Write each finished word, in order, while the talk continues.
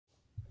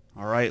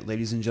Alright,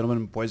 ladies and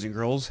gentlemen, boys and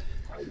girls,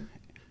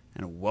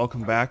 and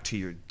welcome back to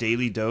your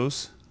daily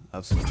dose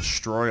of some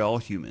Destroy All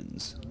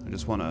Humans. I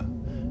just want to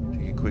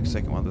take a quick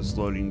second while this is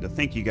loading to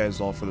thank you guys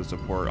all for the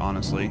support,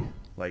 honestly.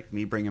 Like,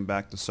 me bringing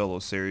back the solo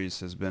series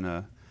has been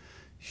a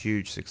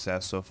huge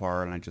success so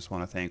far, and I just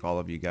want to thank all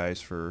of you guys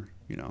for,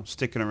 you know,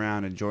 sticking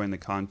around, enjoying the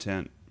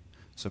content,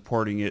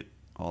 supporting it,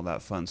 all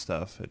that fun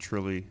stuff. It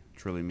truly,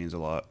 truly means a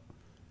lot.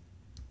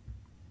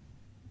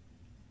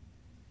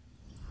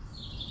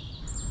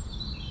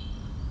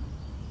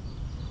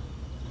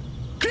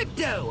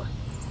 Crypto!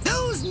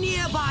 Those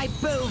nearby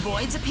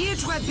bovoids appear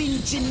to have been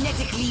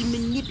genetically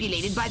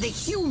manipulated by the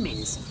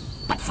humans.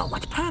 But for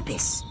what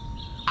purpose?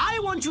 I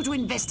want you to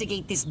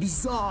investigate this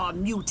bizarre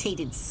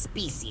mutated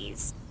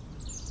species.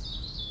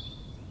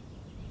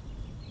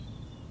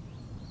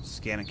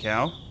 Scan a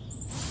cow.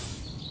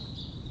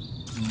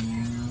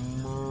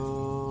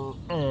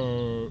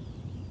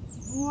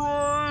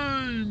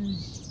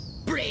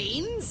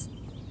 Brains?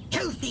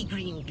 Healthy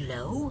green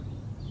glow?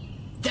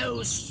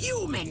 Those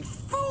human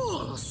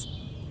fools!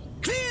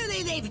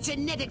 Clearly they've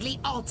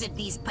genetically altered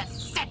these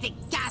pathetic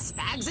gas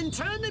bags and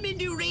turned them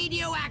into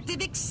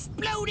radioactive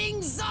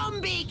exploding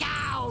zombie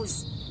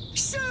cows!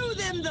 Show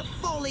them the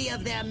folly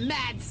of their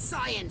mad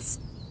science!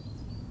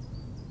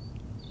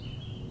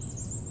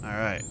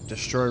 Alright,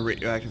 destroy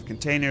radioactive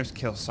containers,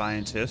 kill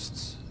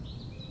scientists.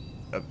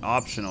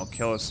 Optional,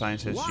 kill a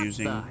scientist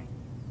using an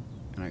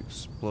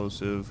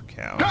explosive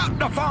cow. Drop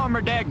the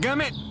farmer,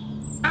 dadgummit!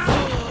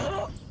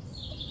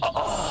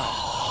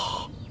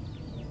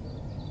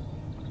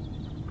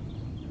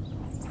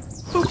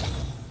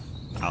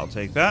 I'll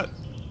take that.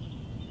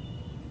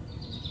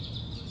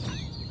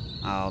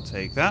 I'll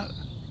take that.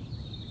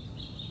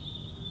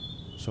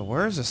 So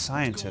where is the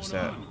scientist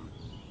at?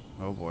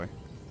 Oh boy.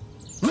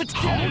 Let's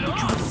get it on!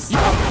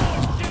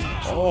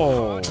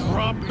 Oh.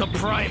 Drop the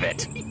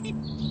private!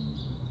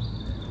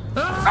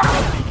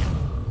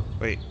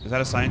 Wait, is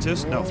that a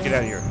scientist? No, get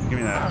out of here. Give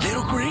me that.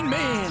 Little green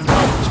man!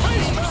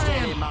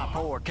 Spaceman! My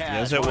poor cat.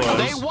 Yes, it was.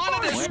 They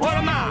wanted to split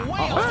him out!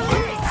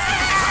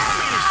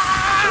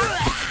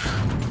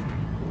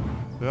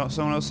 Will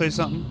someone else say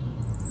something?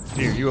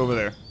 Here, you over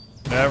there.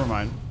 Never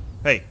mind.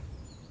 Hey.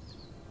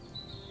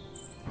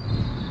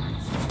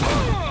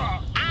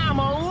 I'm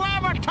a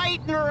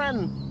levitating!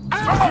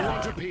 You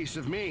want a piece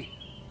of me?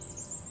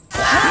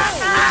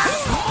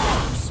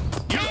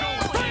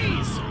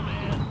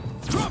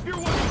 Drop your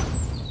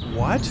weapon!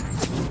 What?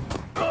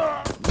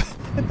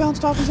 It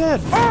bounced off his head.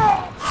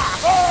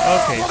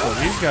 Okay, so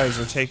these guys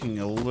are taking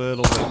a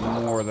little bit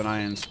more than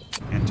I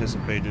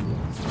anticipated.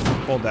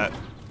 Hold that.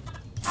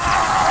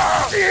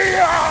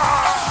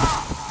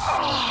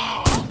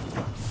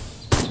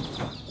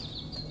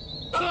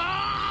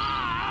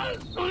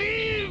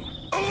 Leave!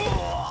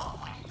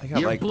 I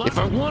got like If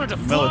I wanted to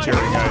military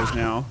guys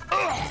now.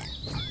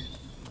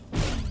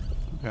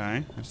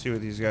 Okay, let's see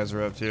what these guys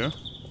are up to.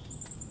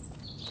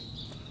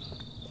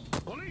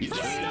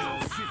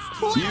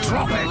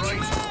 Drop it!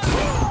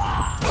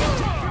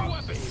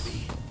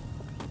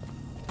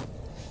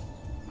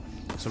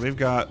 So we've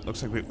got,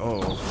 looks like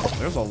oh,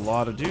 there's a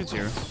lot of dudes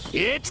here.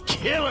 It's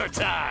killer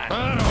time!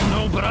 I don't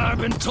know, but I've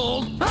been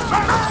told.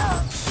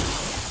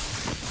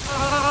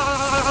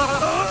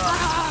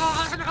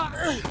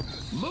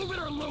 Move it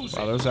or lose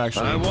Wow, it. there's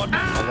actually a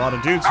lot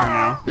of dudes here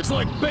now. It's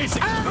like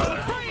basic.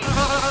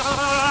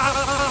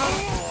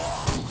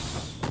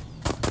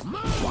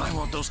 Why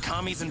won't those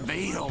commies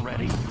invade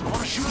already? I want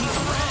to shoot these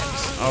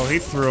rags. Oh, he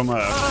threw him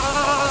a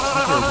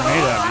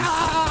grenade at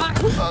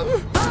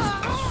me.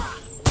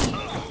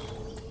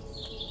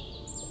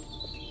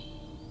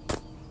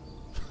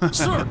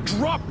 Sir,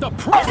 drop the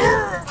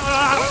pressure!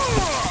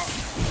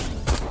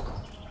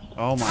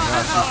 Oh my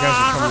gosh, these guys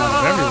are coming out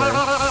of everywhere.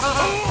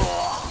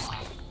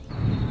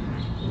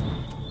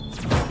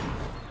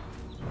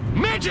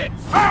 Midget!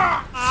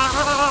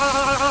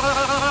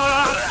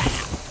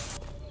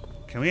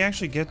 Can we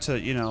actually get to,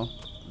 you know,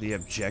 the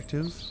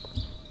objective?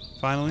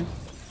 Finally?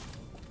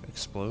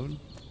 Explode?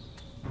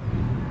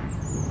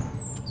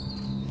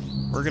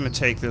 We're gonna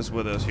take this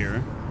with us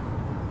here.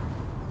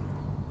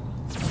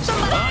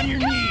 On your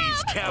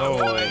knees,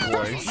 cowboy! Oh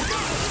boy.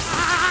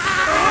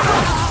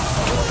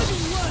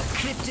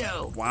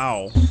 Crypto!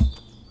 Wow.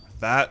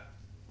 That,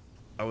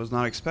 I was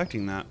not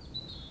expecting that.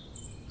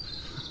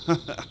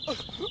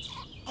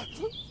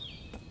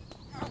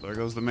 There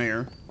goes the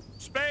mayor.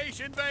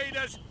 Space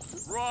invaders,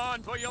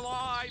 run for your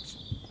lives!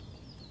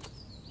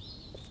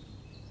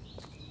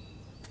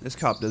 This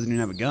cop doesn't even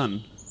have a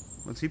gun.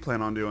 What's he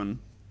plan on doing?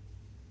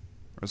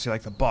 Or is he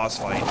like the boss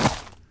fight?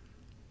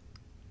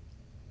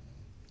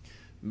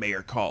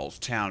 Mayor calls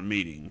town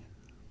meeting.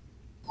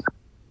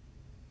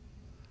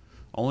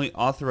 Only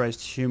authorized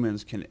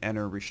humans can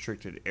enter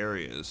restricted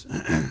areas.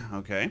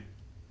 Okay.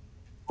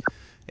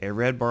 A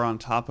red bar on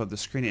top of the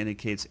screen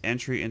indicates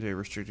entry into a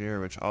restricted area,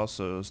 which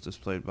also is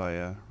displayed by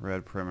a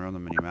red perimeter on the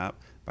minimap.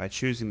 By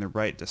choosing the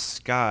right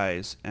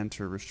disguise,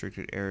 enter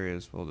restricted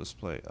areas will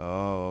display.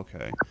 Oh,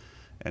 okay.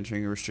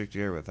 Entering a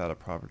restricted area without a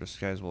proper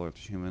disguise will alert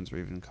humans or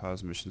even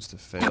cause missions to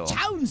The fail.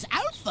 town's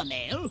alpha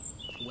male?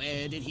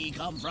 Where did he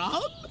come from?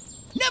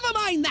 Never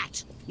mind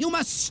that! You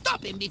must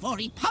stop him before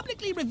he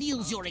publicly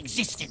reveals your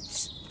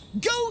existence.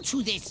 Go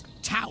to this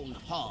town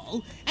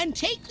hall and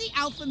take the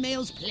alpha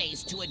male's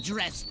place to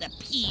address the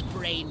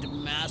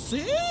pea-brained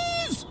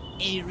masses.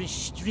 A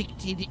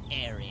restricted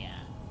area.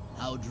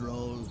 How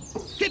droll.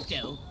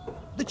 Crypto,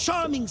 the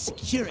charming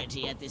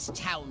security at this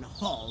town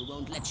hall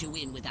won't let you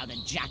in without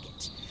a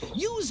jacket.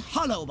 Use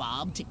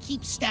Holobob to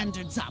keep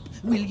standards up,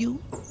 will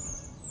you?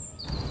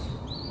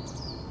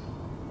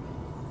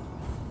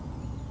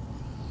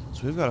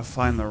 So we've got to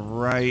find the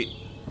right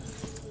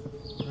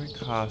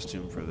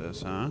costume for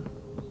this, huh?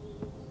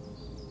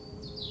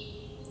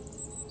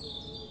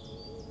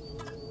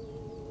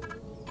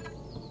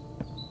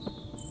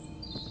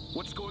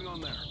 What's going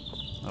on there?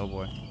 Oh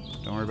boy.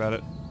 Don't worry about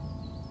it.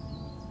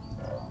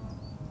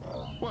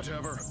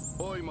 Whatever.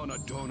 I'm on a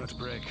donut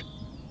break.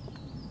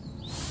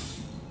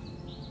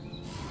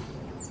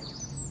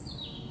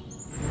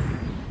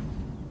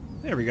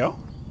 There we go.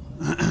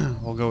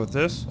 We'll go with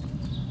this.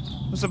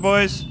 What's up,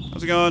 boys?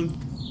 How's it going?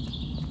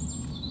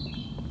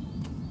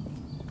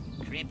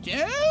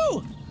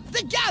 Crypto!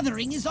 The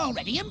gathering is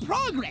already in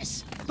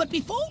progress. But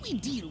before we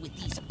deal with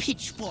these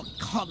pitchfork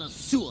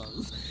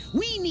connoisseurs,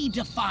 we need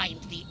to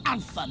find the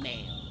alpha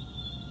male.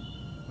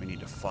 We need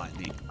to find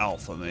the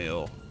alpha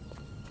male.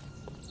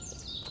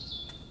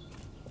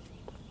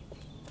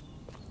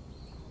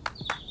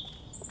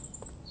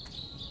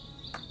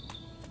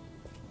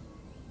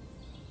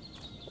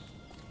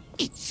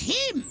 It's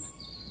him!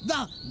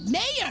 The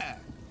mayor!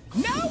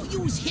 Now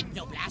use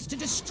Hypnoblast to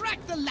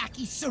distract the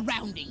lackeys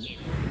surrounding him.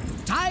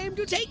 Time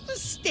to take the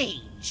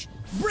stage.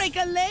 Break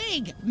a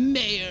leg,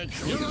 Mayor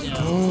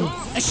Crypto.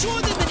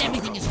 Assure them that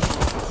everything is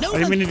good. No I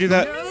didn't mean to do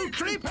that. No,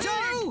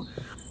 Crypto!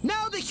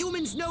 Now the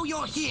humans know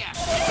you're here.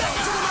 Back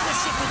to the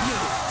mothership with you.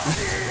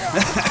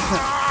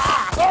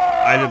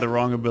 I did the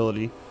wrong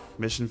ability.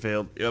 Mission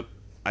failed. Yep.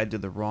 I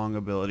did the wrong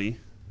ability.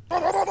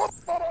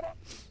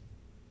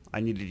 I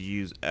needed to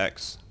use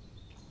X.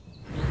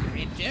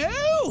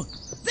 Crypto!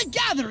 The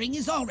gathering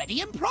is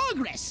already in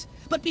progress.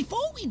 But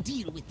before we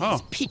deal with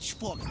these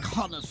pitchfork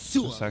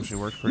connoisseurs, This actually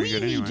worked pretty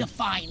good we need anyway. to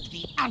find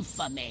the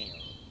alpha male.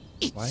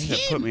 It's Why did him,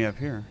 it put me up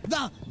here?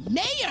 the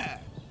mayor.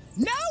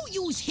 Now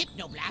use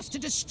Hypnoblast to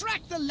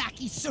distract the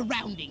lackeys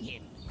surrounding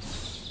him.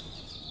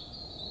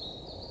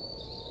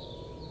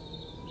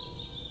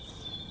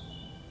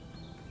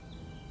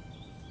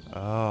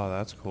 Oh,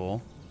 that's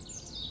cool.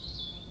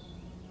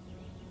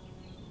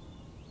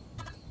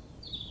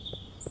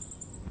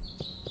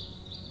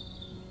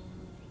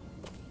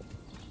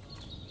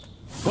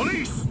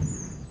 Police!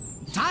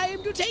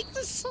 Time to take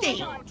the stage.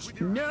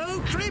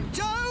 No,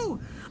 Crypto!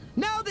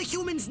 Now the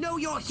humans know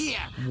you're here.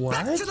 What?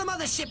 Back to the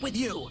mothership with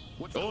you.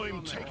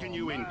 I'm taking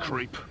you in,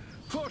 creep.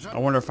 I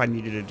wonder if I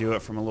needed to do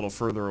it from a little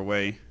further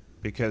away,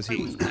 because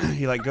he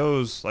he like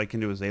goes like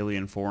into his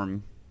alien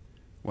form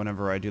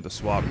whenever I do the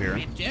swap here.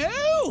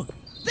 Crypto!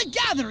 The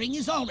gathering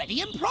is already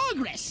in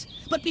progress.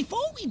 But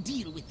before we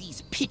deal with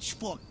these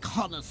pitchfork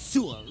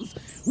connoisseurs,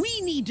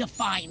 we need to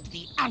find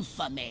the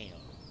alpha male.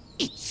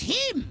 It's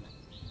him,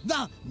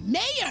 the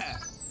mayor.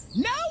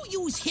 Now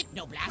use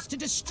Hypnoblast to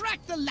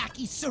distract the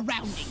lackeys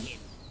surrounding him.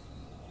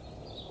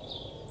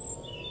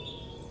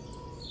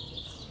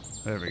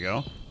 There we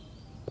go.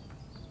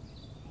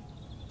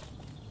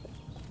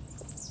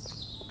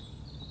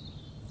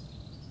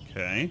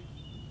 Okay.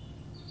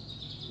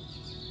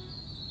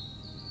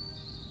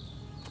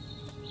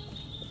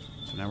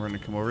 So now we're going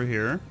to come over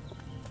here.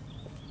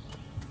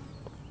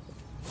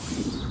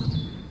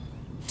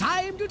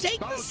 Time to take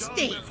the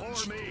stage.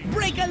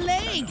 Break a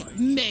leg,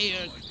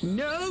 Mayor.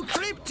 No,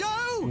 Crypto!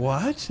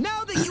 What?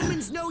 Now the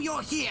humans know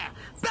you're here.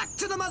 Back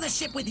to the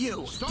mothership with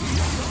you.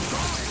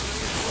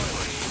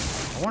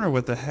 I wonder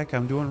what the heck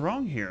I'm doing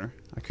wrong here.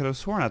 I could have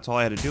sworn that's all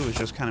I had to do was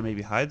just kind of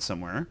maybe hide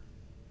somewhere.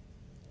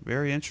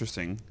 Very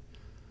interesting.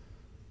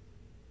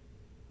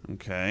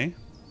 Okay.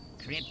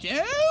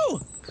 Crypto!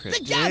 The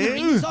Crypto?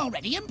 gathering is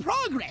already in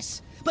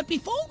progress. But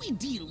before we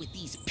deal with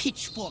these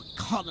pitchfork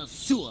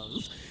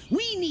connoisseurs,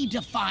 we need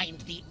to find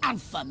the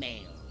alpha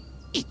male.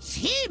 It's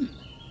him,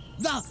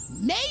 the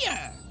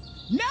mayor.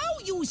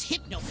 Now use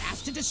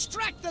Hypnoblast to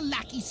distract the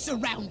lackeys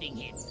surrounding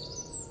him.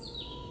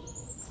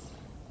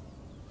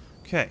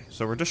 Okay,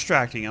 so we're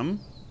distracting him.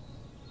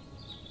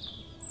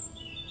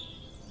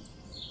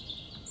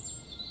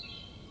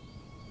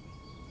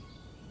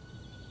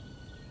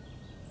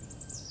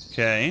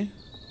 Okay,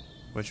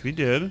 which we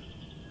did.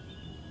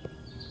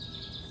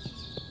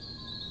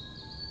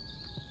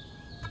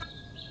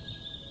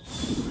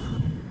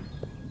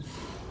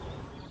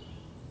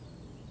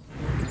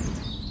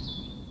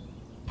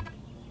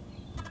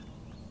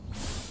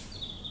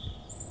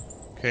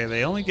 Okay,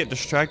 they only get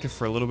distracted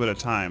for a little bit of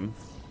time.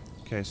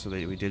 Okay, so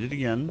we did it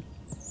again.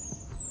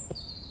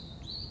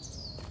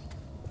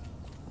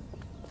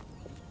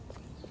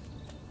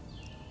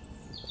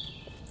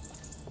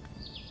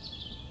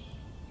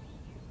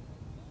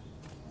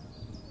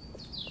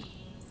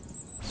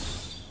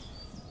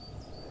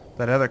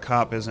 That other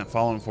cop isn't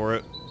falling for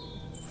it.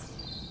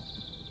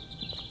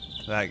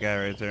 That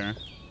guy right there.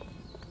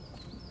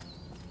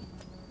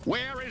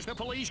 Where is the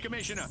police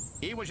commissioner?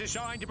 He was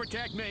assigned to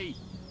protect me.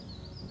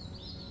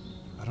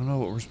 I don't know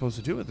what we're supposed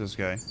to do with this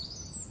guy.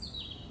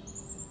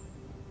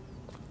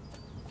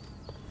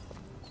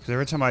 Because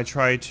every time I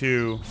try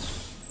to...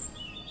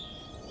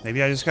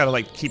 Maybe I just gotta,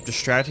 like, keep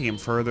distracting him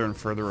further and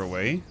further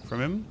away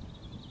from him.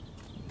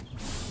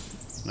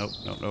 Nope,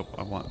 nope, nope.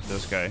 I want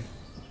this guy.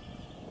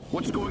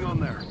 What's going on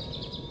there?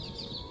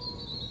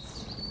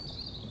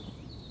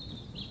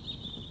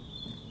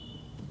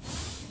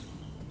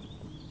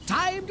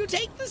 Time to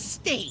take the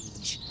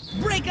stage.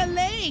 Break a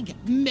leg,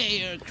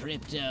 Mayor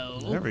Crypto.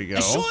 There we go.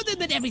 Assure them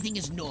that everything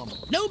is normal.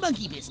 No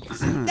monkey business.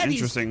 That is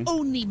Interesting.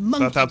 only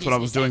monkey Thought that's what I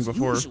was doing business as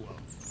before. usual.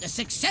 The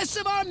success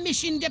of our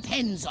mission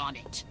depends on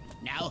it.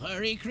 Now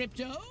hurry,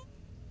 Crypto.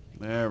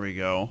 There we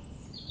go.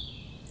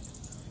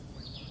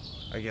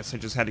 I guess I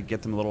just had to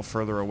get them a little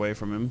further away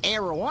from him.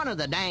 Every one of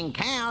the dang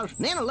cows,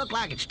 then it looked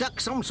like it stuck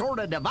some sort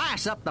of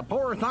device up the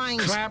poor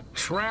thing's...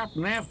 Trap,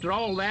 and after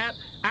all that,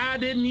 I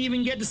didn't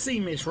even get to see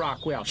Miss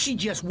Rockwell. She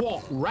just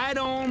walked right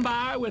on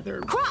by with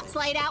her... Crops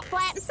laid out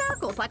flat in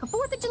circles like a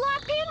 4th of July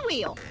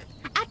pinwheel.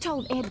 I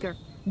told Edgar,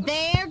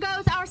 there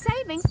goes our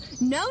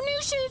savings, no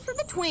new shoes for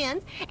the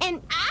twins,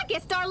 and I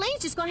guess Darlene's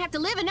just gonna have to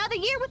live another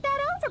year with that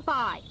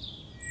overbite.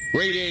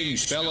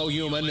 Greetings, fellow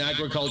human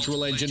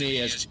agricultural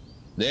engineers.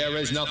 There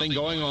is nothing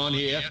going on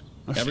here.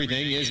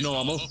 Everything is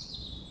normal.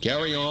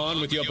 Carry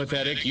on with your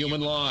pathetic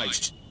human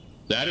lives.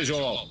 That is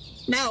all.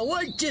 Now,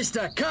 wait just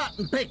a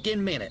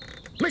cotton-picking minute.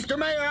 Mr.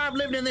 Mayor, I've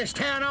lived in this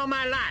town all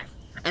my life,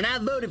 and I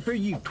voted for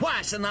you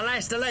twice in the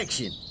last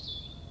election.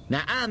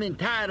 Now, I'm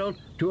entitled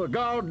to a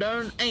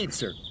gall-darn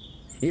answer.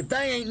 If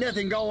there ain't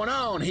nothing going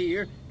on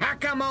here, how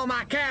come all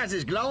my cows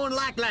is glowing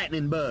like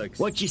lightning bugs?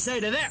 What you say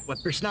to that,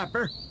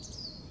 whippersnapper?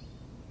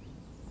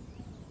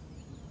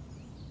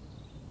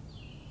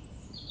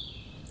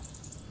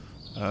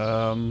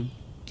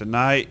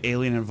 Deny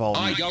alien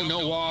involvement. I don't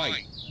know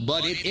why,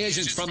 but it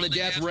isn't from the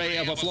death ray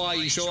of a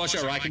flying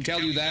saucer, I can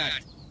tell you that.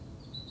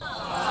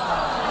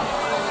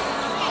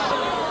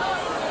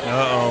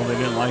 Uh-oh, they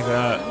didn't like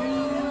that.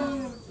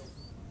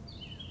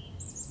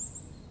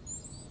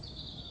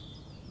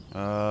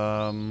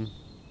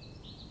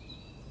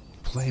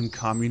 Blame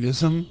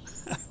communism?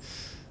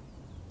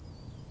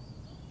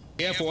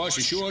 Air Force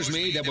assures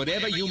me that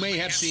whatever you may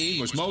have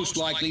seen was most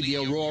likely the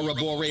Aurora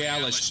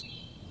Borealis.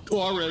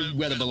 Or a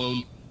weather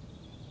balloon.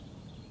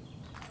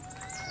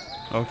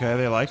 Okay,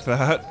 they like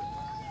that.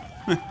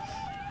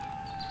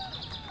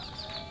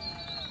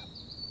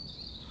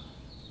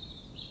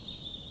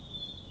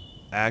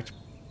 Act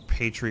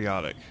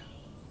patriotic.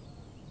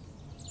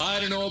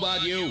 I don't know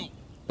about you,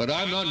 but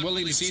I'm not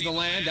willing to see the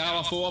land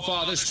our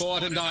forefathers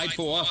fought and died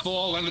for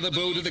fall under the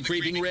boot of the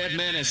creeping red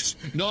menace.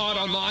 Not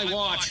on my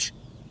watch.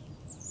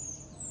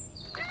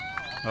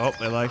 Oh,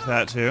 they like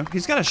that too.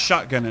 He's got a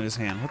shotgun in his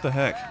hand. What the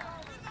heck?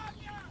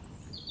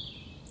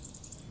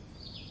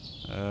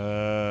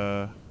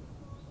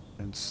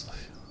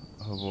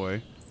 Oh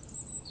boy.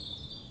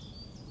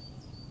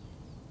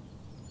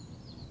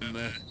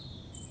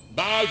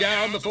 Bow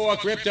down before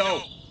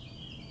Crypto.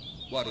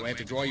 What, do I have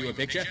to draw you a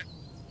picture?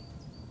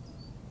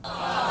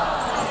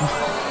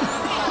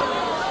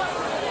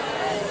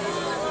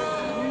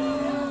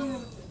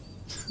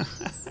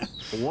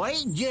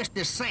 Wait just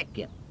a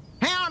second.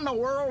 How in the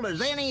world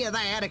does any of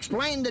that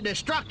explain the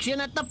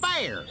destruction at the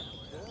fair?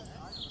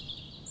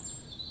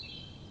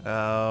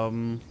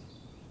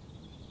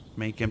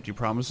 Make empty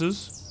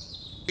promises.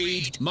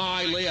 Read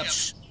my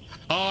lips.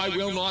 I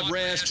will not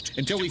rest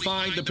until we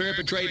find the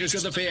perpetrators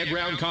of the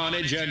fairground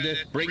carnage and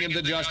bring them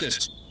to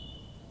justice.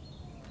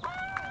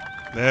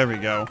 There we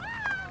go.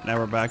 Now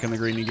we're back in the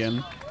green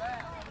again.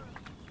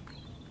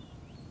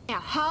 Now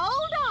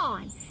hold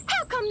on.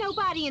 How come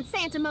nobody in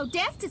Santa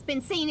Modeste has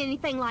been seeing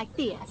anything like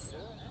this?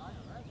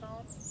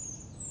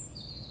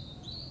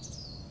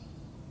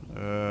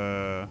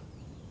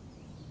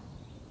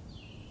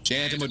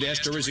 Santa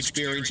Modesta is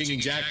experiencing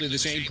exactly the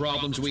same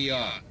problems we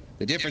are.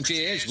 The difference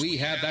is we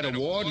have that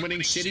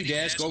award-winning city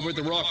desk over at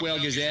the Rockwell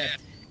Gazette,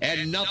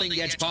 and nothing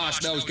gets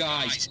past those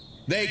guys.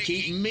 They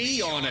keep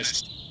me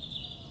honest.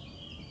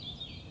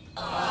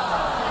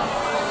 Oh,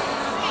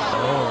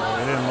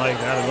 they didn't like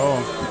that at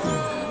all.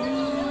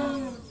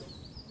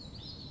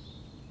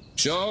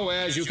 So,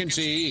 as you can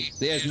see,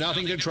 there's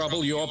nothing to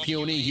trouble your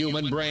puny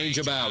human brains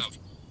about.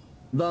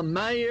 The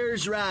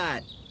mayor's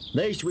right.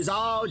 This was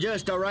all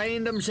just a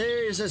random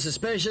series of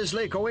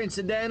suspiciously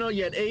coincidental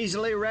yet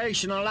easily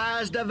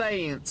rationalized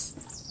events.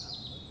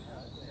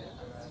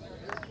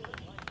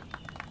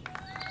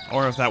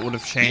 Or if that would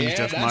have changed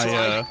if that's my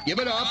right. Give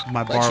it up.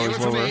 my Let's bar hear was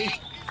it from lower. me.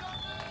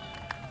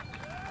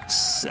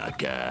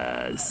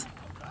 Suckers.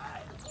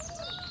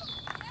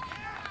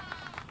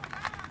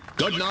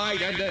 Good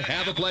night, and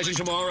have a pleasant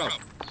tomorrow.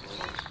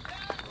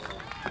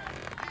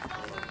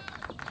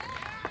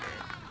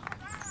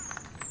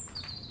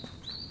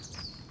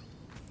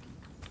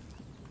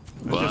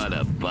 What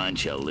a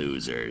bunch of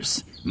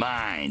losers.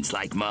 Mine's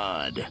like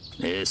mud.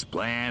 This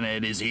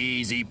planet is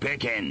easy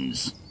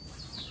pickings.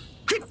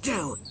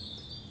 Crypto,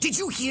 did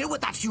you hear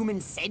what that human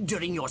said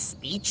during your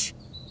speech?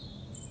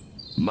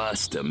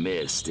 Must have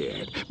missed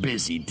it.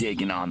 Busy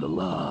digging on the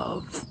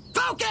love.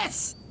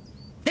 Focus!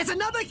 There's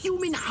another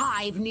human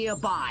hive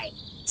nearby.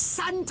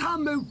 Santa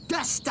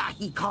Modesta,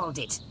 he called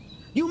it.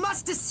 You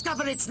must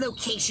discover its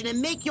location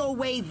and make your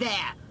way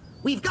there.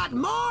 We've got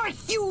more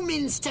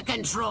humans to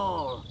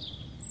control.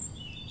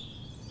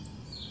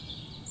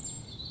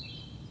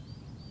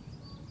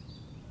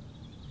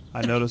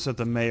 I noticed that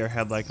the mayor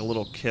had like a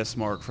little kiss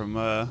mark from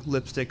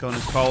lipstick on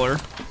his collar.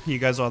 You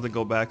guys will have to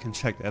go back and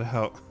check that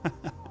out.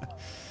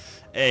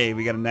 Hey,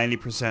 we got a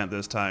 90%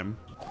 this time.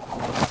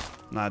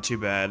 Not too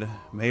bad.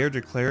 Mayor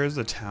declares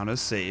the town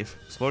is safe.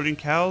 Exploding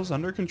cows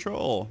under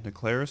control.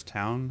 Declares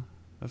town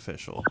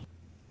official.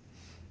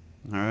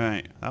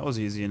 Alright, that was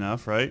easy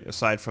enough, right?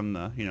 Aside from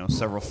the,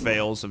 several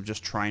fails of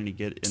just trying to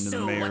get into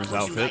the mayor's outfit. So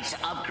what would you like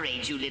to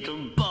upgrade, you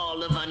little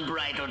ball of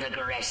unbridled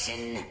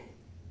aggression?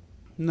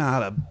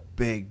 Not a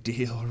big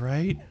deal,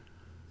 right?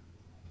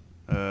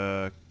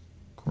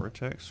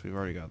 Cortex, we've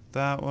already got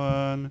that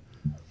one.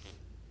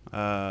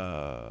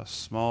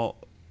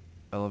 Small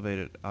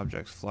elevated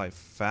objects fly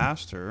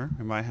faster.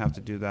 We might have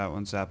to do that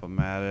one.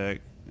 Zap-o-matic.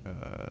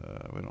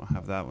 We don't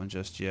have that one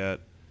just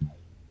yet.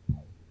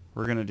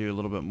 We're gonna do a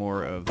little bit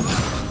more of this.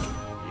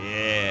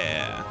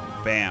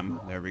 Yeah, bam,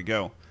 there we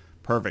go.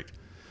 Perfect.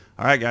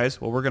 Alright guys,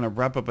 well we're gonna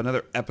wrap up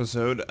another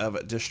episode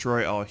of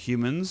Destroy All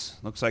Humans.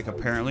 Looks like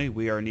apparently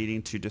we are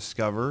needing to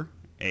discover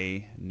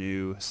a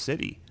new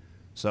city.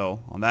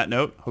 So on that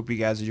note, hope you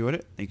guys enjoyed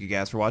it. Thank you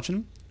guys for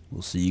watching.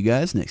 We'll see you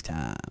guys next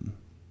time.